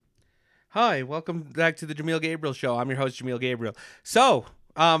Hi, welcome back to the Jameel Gabriel Show. I'm your host, Jameel Gabriel. So,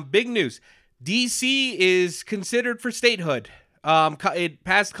 big news. DC is considered for statehood. It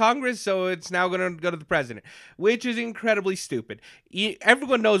passed Congress, so it's now going to go to the president, which is incredibly stupid.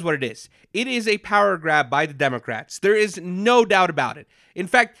 Everyone knows what it is. It is a power grab by the Democrats. There is no doubt about it. In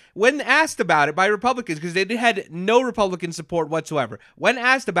fact, when asked about it by Republicans, because they had no Republican support whatsoever, when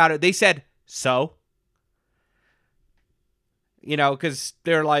asked about it, they said, so? Because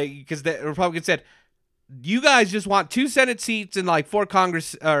the Republicans said, you guys just want 2 Senate seats and like 4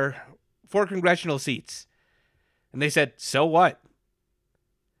 congressional seats. And they said, so what?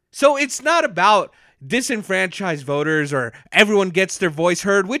 So it's not about disenfranchised voters or everyone gets their voice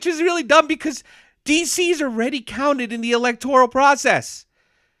heard, which is really dumb because DC's already counted in the electoral process.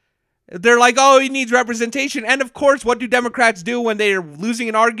 They're like, oh, he needs representation. And of course, what do Democrats do when they're losing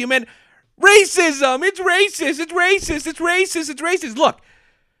an argument? Racism! It's racist! It's racist! It's racist! It's racist! Look,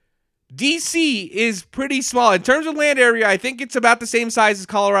 DC is pretty small. In terms of land area, I think it's about the same size as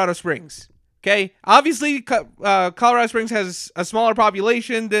Colorado Springs. Okay? Obviously, Colorado Springs has a smaller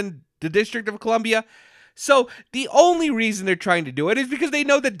population than the District of Columbia. So the only reason they're trying to do it is because they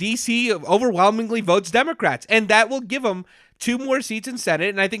know that DC overwhelmingly votes Democrats. And that will give them 2 more seats in Senate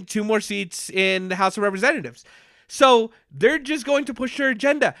and I think 2 more seats in the House of Representatives. So they're just going to push their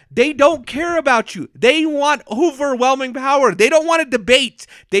agenda. They don't care about you. They want overwhelming power. They don't want a debate.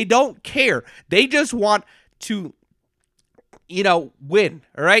 They don't care. They just want to, win.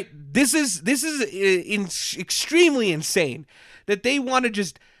 All right. This is extremely insane that they want to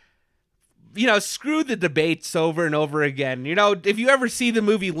just, screw the debates over and over again. If you ever see the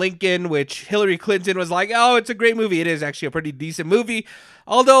movie Lincoln, which Hillary Clinton was like, oh, it's a great movie. It is actually a pretty decent movie,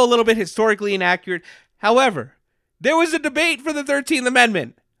 although a little bit historically inaccurate. However, there was a debate for the 13th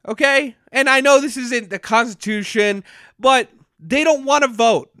Amendment, okay? And I know this isn't the Constitution, but they don't want to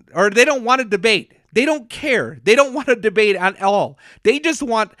vote, or they don't want to debate. They don't care. They don't want to debate at all. They just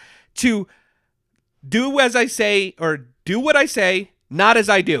want to do as I say, or do what I say, not as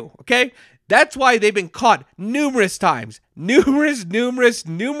I do, okay? That's why they've been caught numerous times. Numerous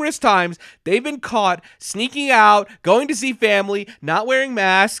times. They've been caught sneaking out, going to see family, not wearing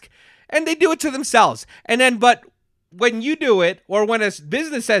masks, and they do it to themselves. But when you do it, or when a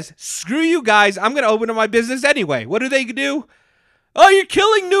business says, screw you guys, I'm going to open up my business anyway. What do? Oh, you're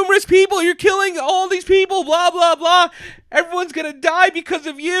killing numerous people. You're killing all these people, blah, blah, blah. Everyone's going to die because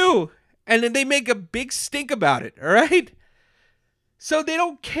of you. And then they make a big stink about it, all right? So they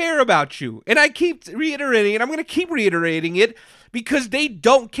don't care about you. And I keep reiterating it. I'm going to keep reiterating it because they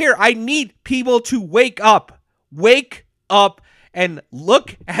don't care. I need people to wake up. Wake up. And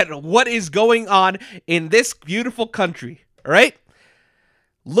look at what is going on in this beautiful country, all right?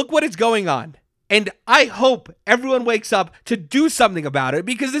 Look what is going on. And I hope everyone wakes up to do something about it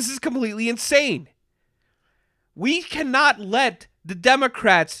because this is completely insane. We cannot let the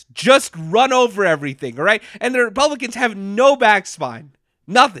Democrats just run over everything, all right? And the Republicans have no backspine,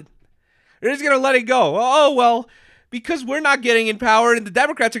 nothing. They're just going to let it go. Oh, well, because we're not getting in power and the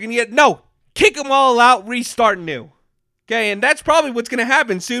Democrats are going to no, kick them all out, restart new. Okay, and that's probably what's going to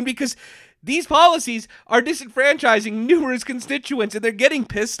happen soon because these policies are disenfranchising numerous constituents and they're getting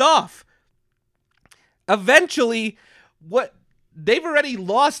pissed off. Eventually, they've already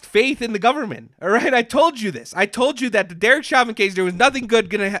lost faith in the government, all right? I told you this. I told you that the Derek Chauvin case, there was nothing good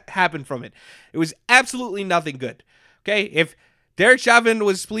going to happen from it. It was absolutely nothing good, okay? If Derek Chauvin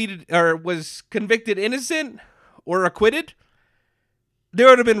was convicted innocent or acquitted, there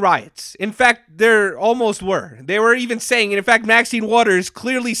would have been riots. In fact, there almost were. They were even saying, and in fact, Maxine Waters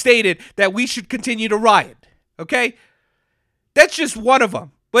clearly stated that we should continue to riot. Okay? That's just one of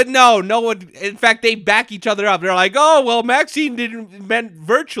them. But no one, in fact, they back each other up. They're like, oh, well, Maxine meant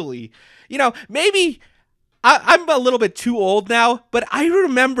virtually. Maybe I'm a little bit too old now, but I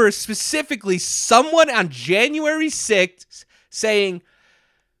remember specifically someone on January 6th saying,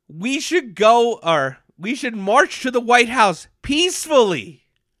 we should march to the White House peacefully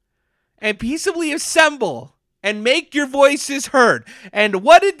and peaceably assemble and make your voices heard. And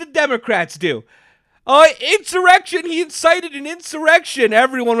what did the Democrats do? Insurrection. He incited an insurrection.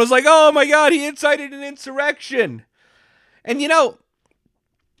 Everyone was like, oh my God, he incited an insurrection. And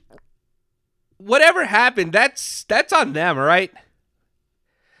whatever happened, that's on them, all right?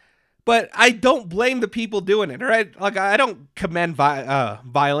 But I don't blame the people doing it, all right? Like, I don't commend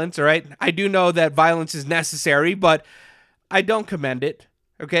violence, all right? I do know that violence is necessary, but I don't commend it,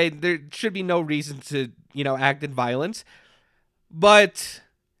 okay? There should be no reason to, act in violence. But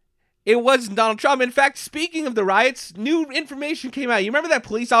it was Donald Trump. In fact, speaking of the riots, new information came out. You remember that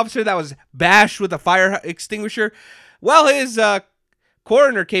police officer that was bashed with a fire extinguisher? Well, his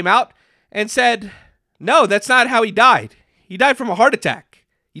coroner came out and said, no, that's not how he died. He died from a heart attack.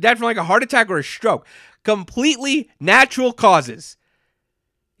 He died from like a heart attack or a stroke. Completely natural causes.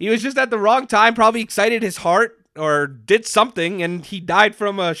 He was just at the wrong time, probably excited his heart or did something, and he died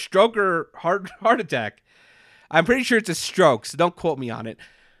from a stroke or heart attack. I'm pretty sure it's a stroke, so don't quote me on it.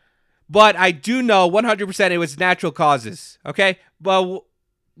 But I do know 100% it was natural causes, okay? But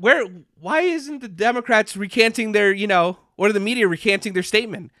why isn't the Democrats recanting their, or the media recanting their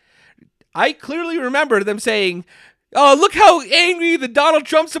statement? I clearly remember them saying, oh, look how angry the Donald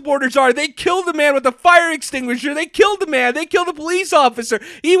Trump supporters are. They killed the man with a fire extinguisher. They killed the man. They killed the police officer.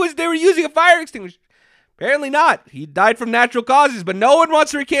 They were using a fire extinguisher. Apparently not. He died from natural causes, but no one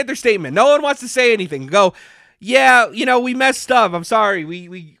wants to recant their statement. No one wants to say anything. Go, yeah, we messed up. I'm sorry.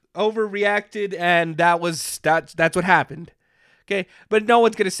 We overreacted, and that's what happened. Okay, but no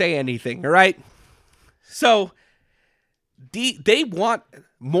one's gonna say anything. All right. So they want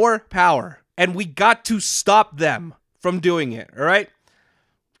more power, and we got to stop them from doing it. All right.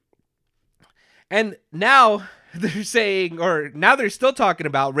 And now they're saying, or now they're still talking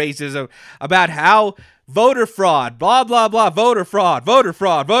about racism, about how voter fraud, blah blah blah, voter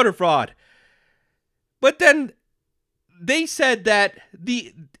fraud. But then they said that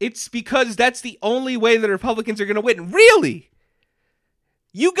it's because that's the only way that Republicans are going to win. Really?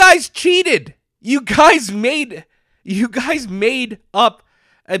 You guys cheated. You guys made up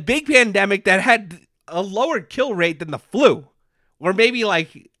a big pandemic that had a lower kill rate than the flu, or maybe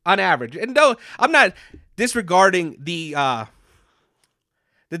like on average. And no, I'm not disregarding the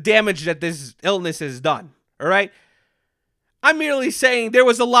damage that this illness has done. All right. I'm merely saying there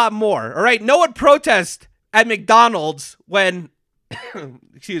was a lot more. All right. No one protest at McDonald's when,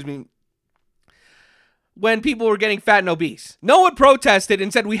 excuse me, when people were getting fat and obese. No one protested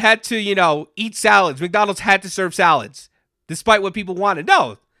and said we had to, eat salads. McDonald's had to serve salads, despite what people wanted.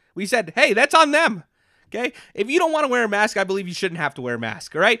 No, we said, hey, that's on them. Okay? If you don't want to wear a mask, I believe you shouldn't have to wear a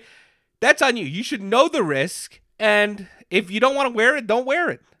mask. All right? That's on you. You should know the risk. And if you don't want to wear it, don't wear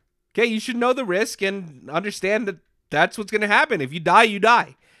it. Okay? You should know the risk and understand that that's what's going to happen. If you die, you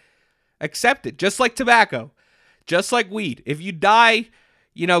die. Accept it. Just like tobacco. Just like weed. If you die,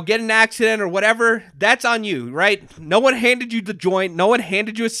 get in an accident or whatever, that's on you, right? No one handed you the joint. No one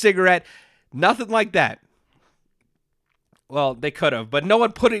handed you a cigarette. Nothing like that. Well, they could have, but no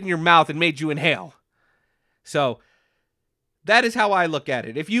one put it in your mouth and made you inhale. So that is how I look at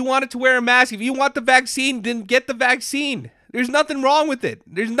it. If you wanted to wear a mask, if you want the vaccine, then get the vaccine. There's nothing wrong with it.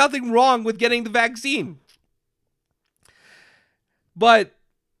 There's nothing wrong with getting the vaccine. But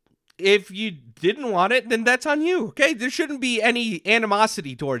if you didn't want it, then that's on you, okay? There shouldn't be any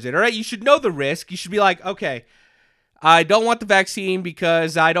animosity towards it, all right? You should know the risk. You should be like, okay, I don't want the vaccine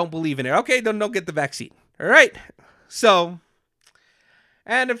because I don't believe in it. Okay, then don't get the vaccine, all right? So,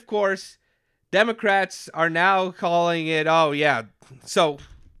 and of course, Democrats are now calling it, oh yeah, so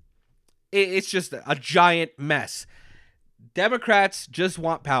it's just a giant mess. Democrats just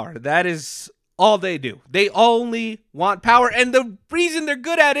want power. That is all they do. They only want power. And the reason they're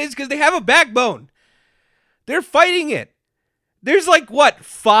good at it is because they have a backbone. They're fighting it. There's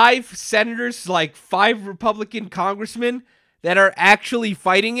 5 senators, 5 Republican congressmen that are actually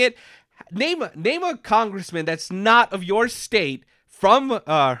fighting it. Name a congressman that's not of your state from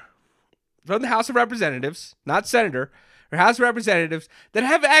the House of Representatives, not senator, or House of Representatives, that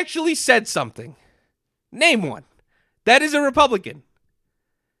have actually said something. Name one. That is a Republican.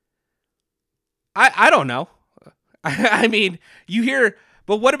 I don't know. I mean, you hear,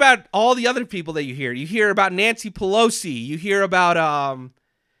 but what about all the other people that you hear? You hear about Nancy Pelosi. You hear about,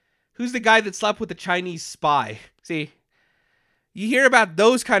 who's the guy that slept with the Chinese spy? See, you hear about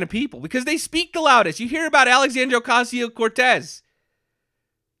those kind of people because they speak the loudest. You hear about Alexandria Ocasio-Cortez.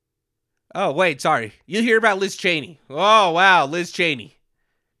 Oh, wait, sorry. You hear about Liz Cheney. Oh, wow, Liz Cheney.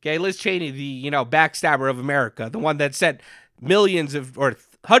 Okay, Liz Cheney, the, backstabber of America, the one that sent millions of, or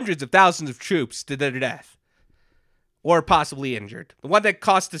hundreds of thousands of troops to their death. Or possibly injured. The one that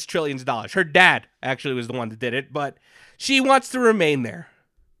cost us trillions of dollars. Her dad actually was the one that did it, but she wants to remain there.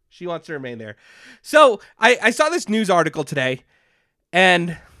 She wants to remain there. So, I saw this news article today,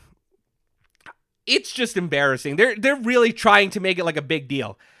 and it's just embarrassing. They're really trying to make it like a big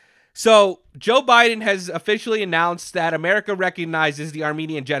deal. So, Joe Biden has officially announced that America recognizes the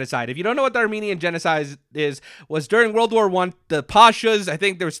Armenian genocide. If you don't know what the Armenian genocide was during World War I, the Pashas, I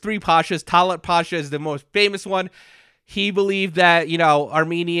think there was 3 Pashas. Talat Pasha is the most famous one. He believed that,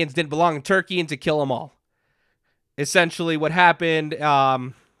 Armenians didn't belong in Turkey and to kill them all. Essentially what happened, it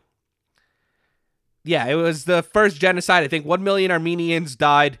was the first genocide. I think 1 million Armenians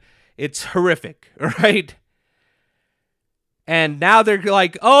died. It's horrific, right? And now they're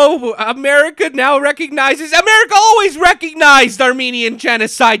like, oh, America now recognizes. America always recognized Armenian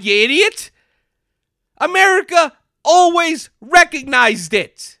genocide, you idiot. America always recognized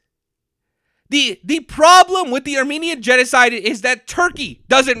it. The problem with the Armenian genocide is that Turkey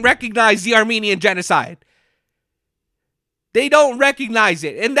doesn't recognize the Armenian genocide. They don't recognize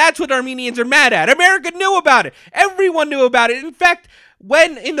it. And that's what Armenians are mad at. America knew about it. Everyone knew about it. In fact,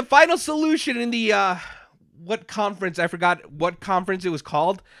 when in the final solution in the, what conference? I forgot what conference it was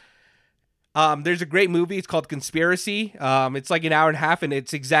called. There's a great movie. It's called Conspiracy. It's like an hour and a half, and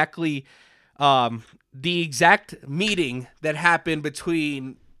it's exactly the exact meeting that happened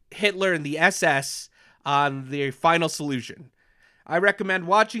between Hitler and the SS on the final solution. I recommend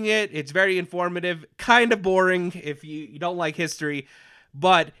watching it. It's very informative, kind of boring if you don't like history,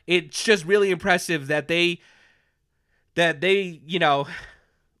 but it's just really impressive that they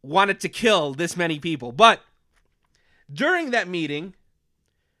wanted to kill this many people. But during that meeting,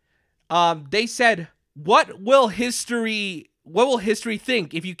 they said, what will history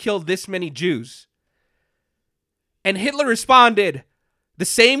think if you kill this many Jews? And Hitler responded, the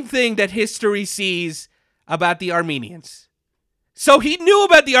same thing that history sees about the Armenians. So he knew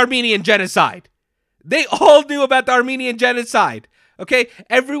about the Armenian genocide. They all knew about the Armenian genocide. Okay?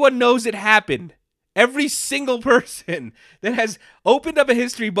 Everyone knows it happened. Every single person that has opened up a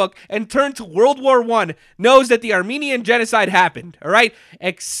history book and turned to World War I knows that the Armenian genocide happened. All right?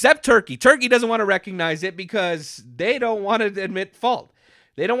 Except Turkey. Turkey doesn't want to recognize it because they don't want to admit fault.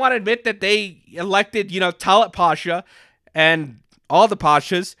 They don't want to admit that they elected, Talat Pasha and all the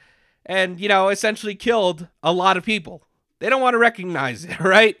Pashas and, essentially killed a lot of people. They don't want to recognize it,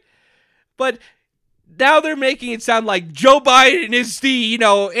 right? But now they're making it sound like Joe Biden is the,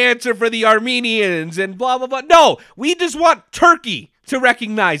 answer for the Armenians and blah, blah, blah. No, we just want Turkey to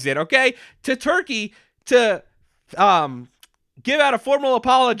recognize it, okay? To Turkey to give out a formal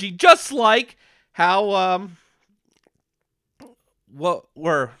apology, just like how,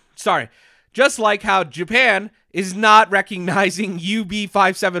 just like how Japan is not recognizing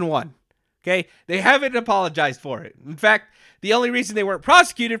UB571. Okay, they haven't apologized for it. In fact, the only reason they weren't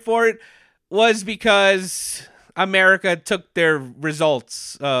prosecuted for it was because America took their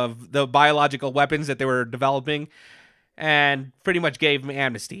results of the biological weapons that they were developing and pretty much gave them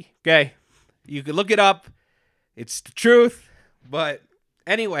amnesty. Okay, you can look it up. It's the truth. But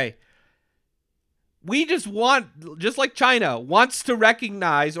anyway, we just like China wants to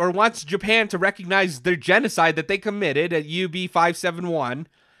recognize or wants Japan to recognize their genocide that they committed at UB571.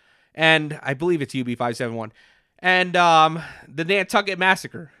 And I believe it's UB571. And the Nantucket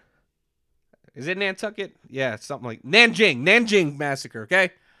Massacre. Is it Nantucket? Yeah, it's something like Nanjing Massacre,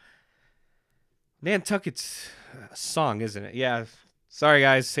 okay? Nantucket's a song, isn't it? Yeah. Sorry,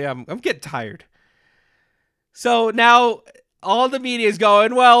 guys. Yeah, I'm getting tired. So now all the media is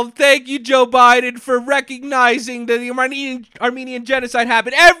going, well, thank you, Joe Biden, for recognizing that the Armenian genocide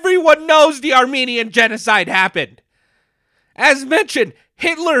happened. Everyone knows the Armenian genocide happened. As mentioned,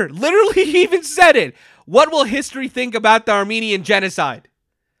 Hitler literally even said it. What will history think about the Armenian genocide?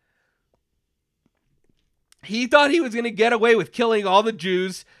 He thought he was going to get away with killing all the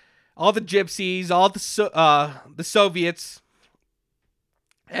Jews, all the gypsies, all the Soviets,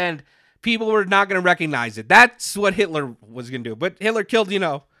 and people were not going to recognize it. That's what Hitler was going to do. But Hitler killed,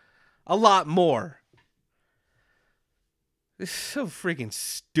 a lot more. This is so freaking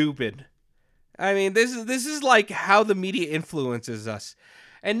stupid. I mean, this is like how the media influences us.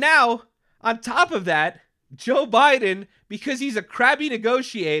 And now, on top of that, Joe Biden, because he's a crabby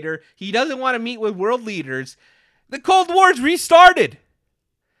negotiator, he doesn't want to meet with world leaders. The Cold War's restarted.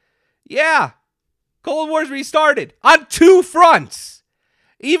 Yeah, Cold War's restarted on two fronts.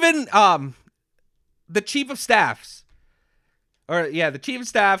 Even the chief of staffs, all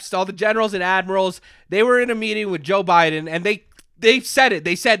the generals and admirals, they were in a meeting with Joe Biden, and they said it.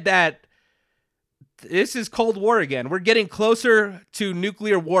 They said that this is Cold War again. We're getting closer to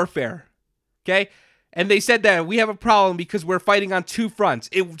nuclear warfare. Okay? And they said that we have a problem because we're fighting on two fronts.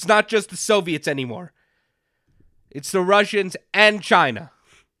 It's not just the Soviets anymore. It's the Russians and China.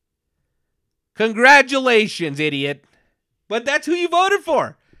 Congratulations, idiot. But that's who you voted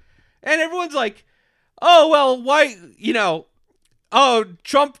for. And everyone's like, oh, well, why,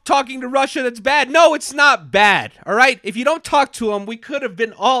 Trump talking to Russia, that's bad. No, it's not bad. All right? If you don't talk to him, we could have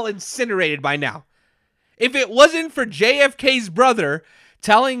been all incinerated by now. If it wasn't for JFK's brother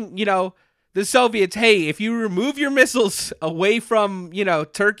telling, the Soviets, hey, if you remove your missiles away from,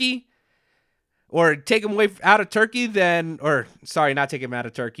 Turkey, or take them out of Turkey, not take them out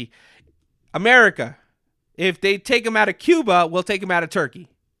of Turkey, America, if they take them out of Cuba, we'll take them out of Turkey.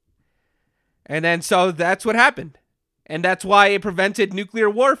 And then so that's what happened. And that's why it prevented nuclear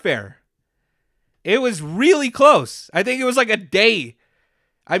warfare. It was really close. I think it was like a day.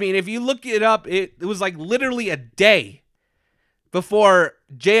 I mean, if you look it up, it was like literally a day before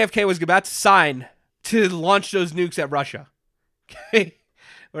JFK was about to sign to launch those nukes at Russia. Okay?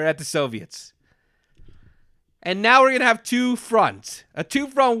 Or at the Soviets. And now we're going to have two fronts. A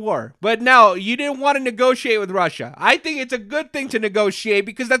two-front war. But now, you didn't want to negotiate with Russia. I think it's a good thing to negotiate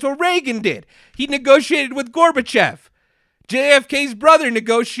because that's what Reagan did. He negotiated with Gorbachev. JFK's brother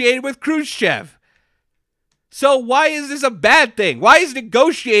negotiated with Khrushchev. So why is this a bad thing? Why is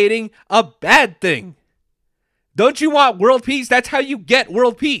negotiating a bad thing? Don't you want world peace? That's how you get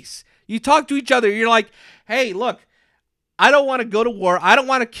world peace. You talk to each other. You're like, hey, look, I don't want to go to war. I don't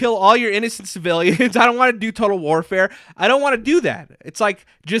want to kill all your innocent civilians. I don't want to do total warfare. I don't want to do that. It's like,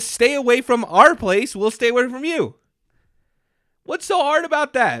 just stay away from our place. We'll stay away from you. What's so hard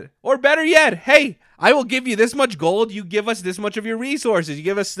about that? Or better yet, hey, I will give you this much gold. You give us this much of your resources. You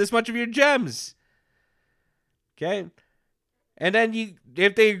give us this much of your gems. Okay? And then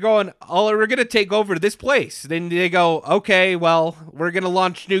if they're going, oh, we're going to take over this place. Then they go, okay, well, we're going to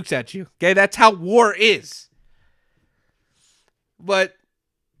launch nukes at you. Okay? That's how war is. But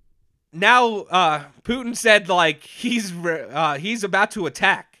now Putin said like he's about to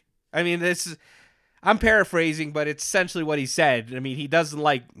attack. I mean, I'm paraphrasing, but it's essentially what he said. I mean, he doesn't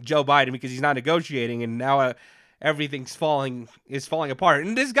like Joe Biden because he's not negotiating, and now everything's falling apart.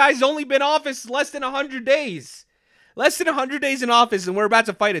 And this guy's only been in office less than 100 days. Less than 100 days in office, and we're about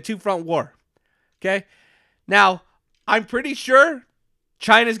to fight a two-front war. Okay? Now, I'm pretty sure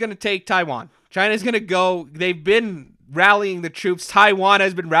China's going to take Taiwan. China's going to go. They've been rallying the troops. Taiwan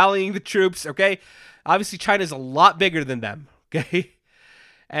has been rallying the troops, okay? Obviously, China's a lot bigger than them, okay?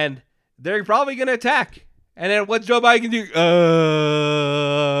 And they're probably going to attack. And then what's Joe Biden do?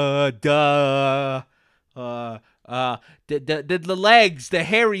 The legs, the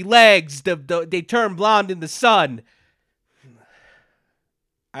hairy legs, they turn blonde in the sun.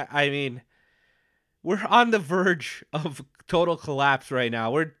 I mean, we're on the verge of total collapse right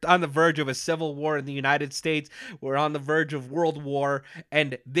now. We're on the verge of a civil war in the United States. We're on the verge of world war.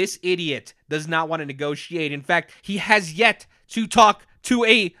 And this idiot does not want to negotiate. In fact, he has yet to talk to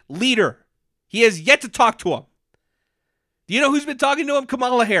a leader. He has yet to talk to him. Do you know who's been talking to him?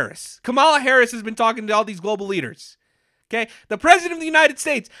 Kamala Harris. Kamala Harris has been talking to all these global leaders. Okay? The president of the United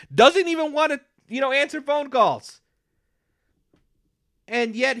States doesn't even want to, answer phone calls.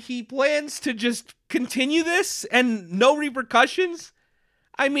 And yet he plans to just continue this and no repercussions?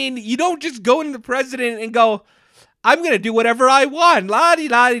 I mean, you don't just go into the president and go, I'm going to do whatever I want.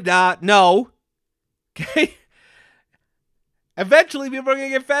 La-di-da-di-da. No. Okay? Eventually, people are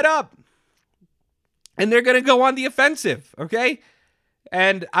going to get fed up. And they're going to go on the offensive. Okay?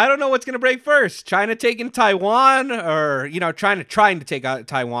 And I don't know what's going to break first. China taking Taiwan or, trying to take out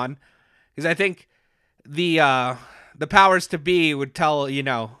Taiwan. Because I think the powers to be would tell,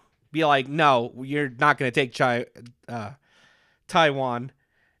 be like, no, you're not going to take Taiwan.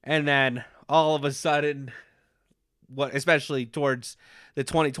 And then all of a sudden, especially towards the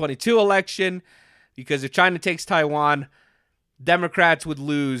 2022 election, because if China takes Taiwan, Democrats would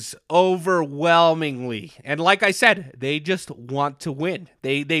lose overwhelmingly. And like I said, they just want to win.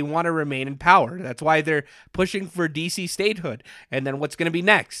 They want to remain in power. That's why they're pushing for DC statehood. And then what's going to be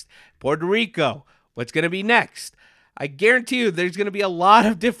next? Puerto Rico. What's going to be next? I guarantee you there's going to be a lot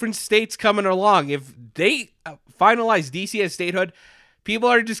of different states coming along. If they finalize DC as statehood, people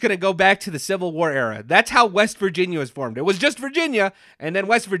are just going to go back to the Civil War era. That's how West Virginia was formed. It was just Virginia and then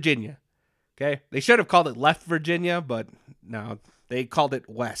West Virginia. Okay? They should have called it Left Virginia, but no, they called it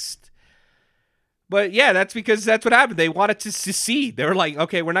West. But yeah, that's because that's what happened. They wanted to secede. They were like,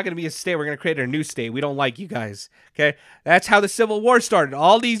 okay, we're not going to be a state. We're going to create a new state. We don't like you guys. Okay? That's how the Civil War started.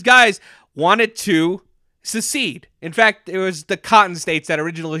 All these guys wanted to secede. In fact, it was the Cotton States that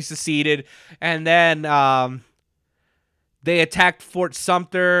originally seceded, and then they attacked Fort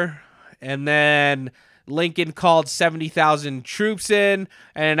Sumter, and then Lincoln called 70,000 troops in,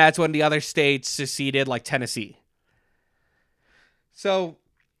 and that's when the other states seceded, like Tennessee. So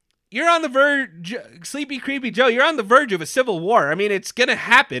you're on the verge, Sleepy Creepy Joe, you're on the verge of a civil war. I mean, it's going to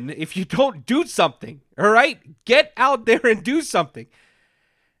happen if you don't do something, all right? Get out there and do something.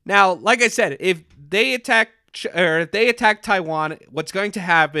 Now, like I said, if they attack Taiwan, what's going to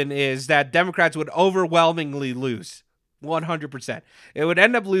happen is that Democrats would overwhelmingly lose, 100%. It would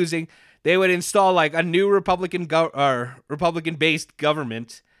end up losing. They would install like a new Republican-based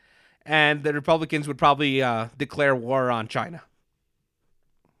government, and the Republicans would probably declare war on China,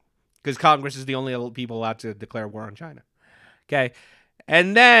 because Congress is the only people allowed to declare war on China. Okay,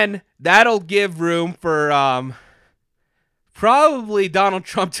 and then that'll give room for probably Donald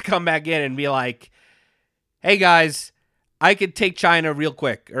Trump to come back in and be like, hey guys, I could take China real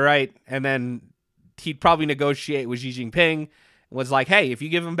quick, all right? And then he'd probably negotiate with Xi Jinping and was like, hey, if you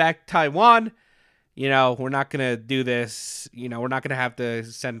give him back Taiwan, we're not going to do this. We're not going to have to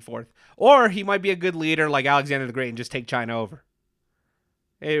send forth. Or he might be a good leader like Alexander the Great and just take China over.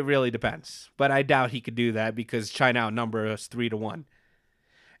 It really depends. But I doubt he could do that because China outnumbers us 3-1.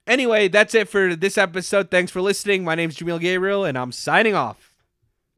 Anyway, that's it for this episode. Thanks for listening. My name's Jamil Gabriel, and I'm signing off.